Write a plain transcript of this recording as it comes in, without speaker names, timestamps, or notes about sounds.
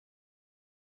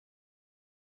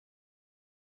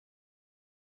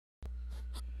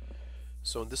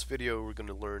So in this video we're going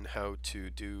to learn how to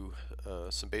do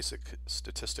some basic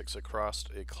statistics across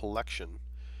a collection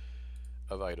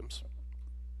of items.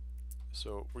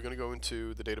 So we're going to go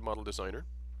into the data model designer,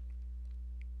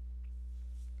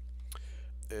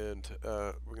 and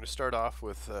we're going to start off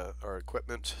with our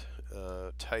equipment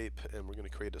type, and we're going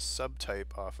to create a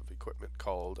subtype off of equipment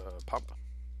called pump.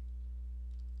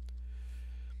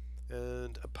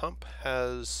 And a pump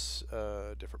has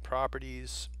different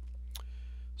properties.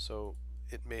 So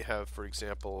it may have, for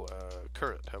example,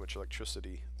 current, how much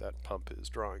electricity that pump is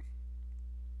drawing.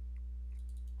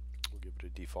 We'll give it a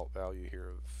default value here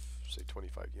of, say,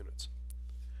 25 units.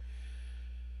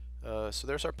 So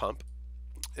there's our pump.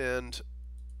 And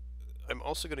I'm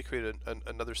also going to create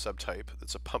another subtype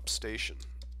that's a pump station.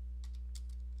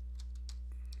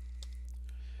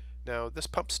 Now, this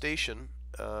pump station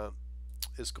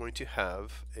is going to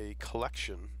have a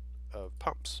collection of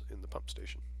pumps in the pump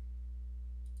station.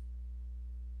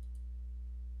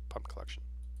 Pump collection.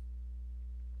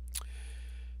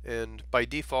 And by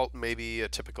default, maybe a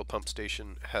typical pump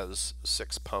station has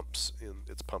 6 pumps in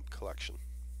its pump collection.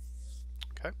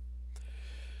 Okay.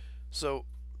 So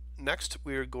next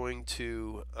we're going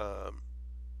to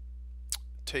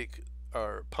take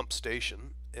our pump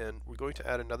station and we're going to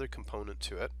add another component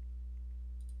to it.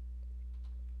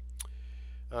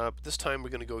 This time we're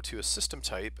going to go to a system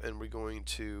type and we're going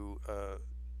to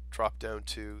drop down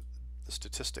to the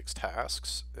statistics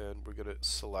tasks, and we're going to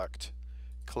select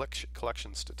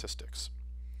collection statistics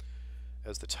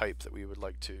as the type that we would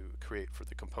like to create for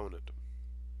the component.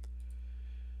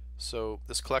 So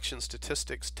this collection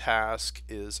statistics task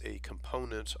is a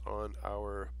component on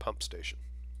our pump station.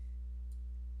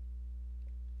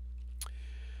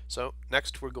 So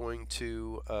next we're going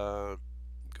to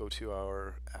go to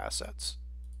our assets,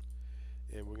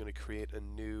 and we're going to create a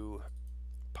new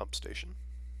pump station.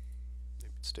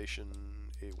 Station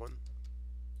A1.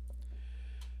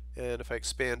 And if I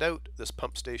expand out this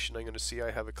pump station, I'm going to see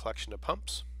I have a collection of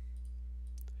pumps,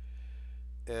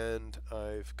 and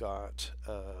I've got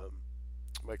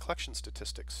my collection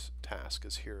statistics task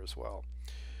is here as well.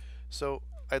 So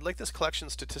I'd like this collection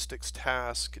statistics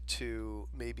task to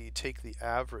maybe take the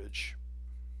average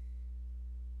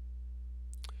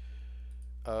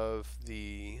of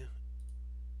the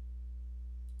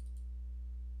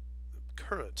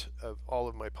current of all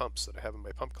of my pumps that I have in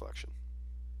my pump collection.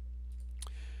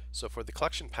 So for the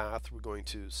collection path, we're going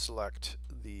to select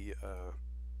the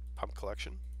pump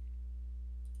collection,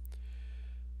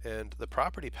 and the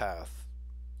property path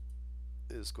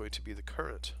is going to be the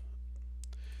current.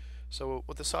 So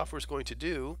what the software is going to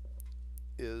do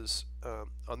is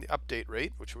on the update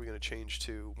rate, which we're going to change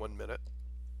to 1 minute.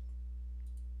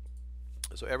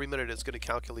 So every minute it's going to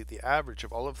calculate the average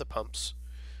of all of the pumps,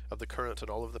 of the current and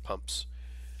all of the pumps,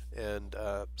 and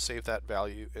save that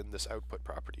value in this output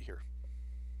property here.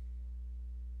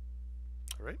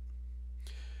 Alright.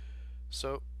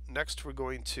 So next we're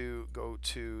going to go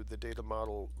to the data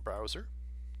model browser,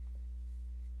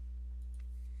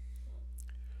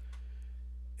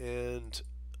 and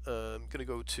I'm going to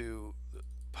go to the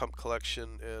pump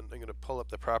collection, and I'm going to pull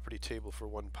up the property table for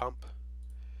one pump,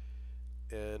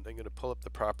 and I'm going to pull up the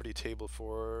property table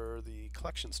for the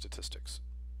collection statistics.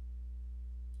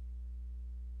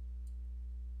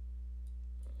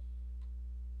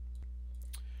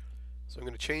 So I'm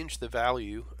going to change the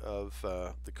value of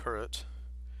the current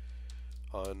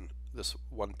on this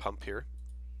one pump here,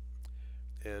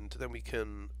 and then we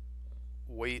can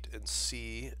wait and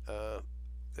see,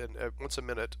 and once a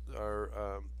minute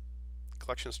our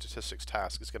collection statistics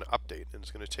task is going to update, and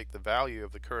it's going to take the value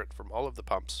of the current from all of the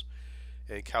pumps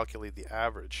and calculate the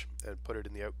average and put it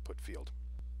in the output field.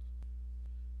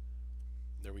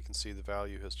 There we can see the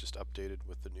value has just updated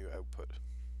with the new output.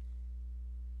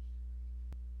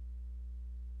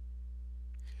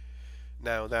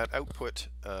 Now that output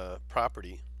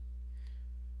property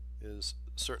is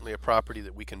certainly a property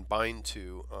that we can bind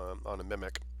to on a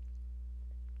mimic.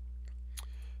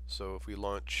 So if we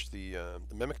launch the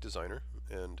mimic designer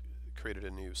and created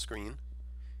a new screen,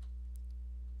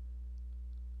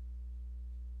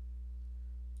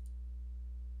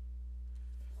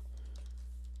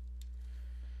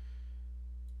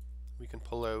 we can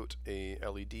pull out a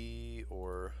LED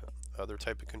or other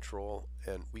type of control,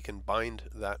 and we can bind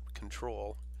that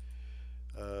control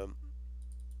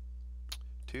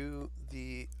to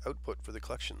the output for the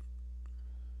collection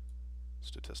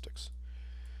statistics.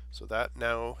 So that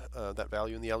now, that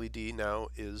value in the LED now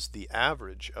is the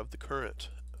average of the current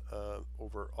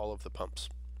over all of the pumps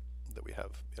that we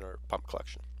have in our pump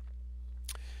collection.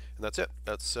 And that's it.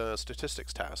 That's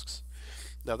statistics tasks.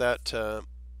 Now that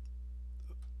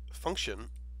function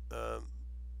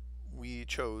we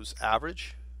chose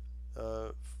average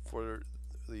for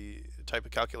the type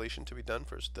of calculation to be done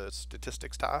for the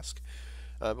statistics task,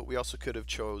 but we also could have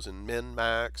chosen min,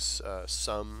 max,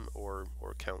 sum, or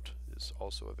count is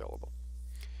also available.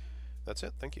 That's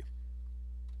it. Thank you.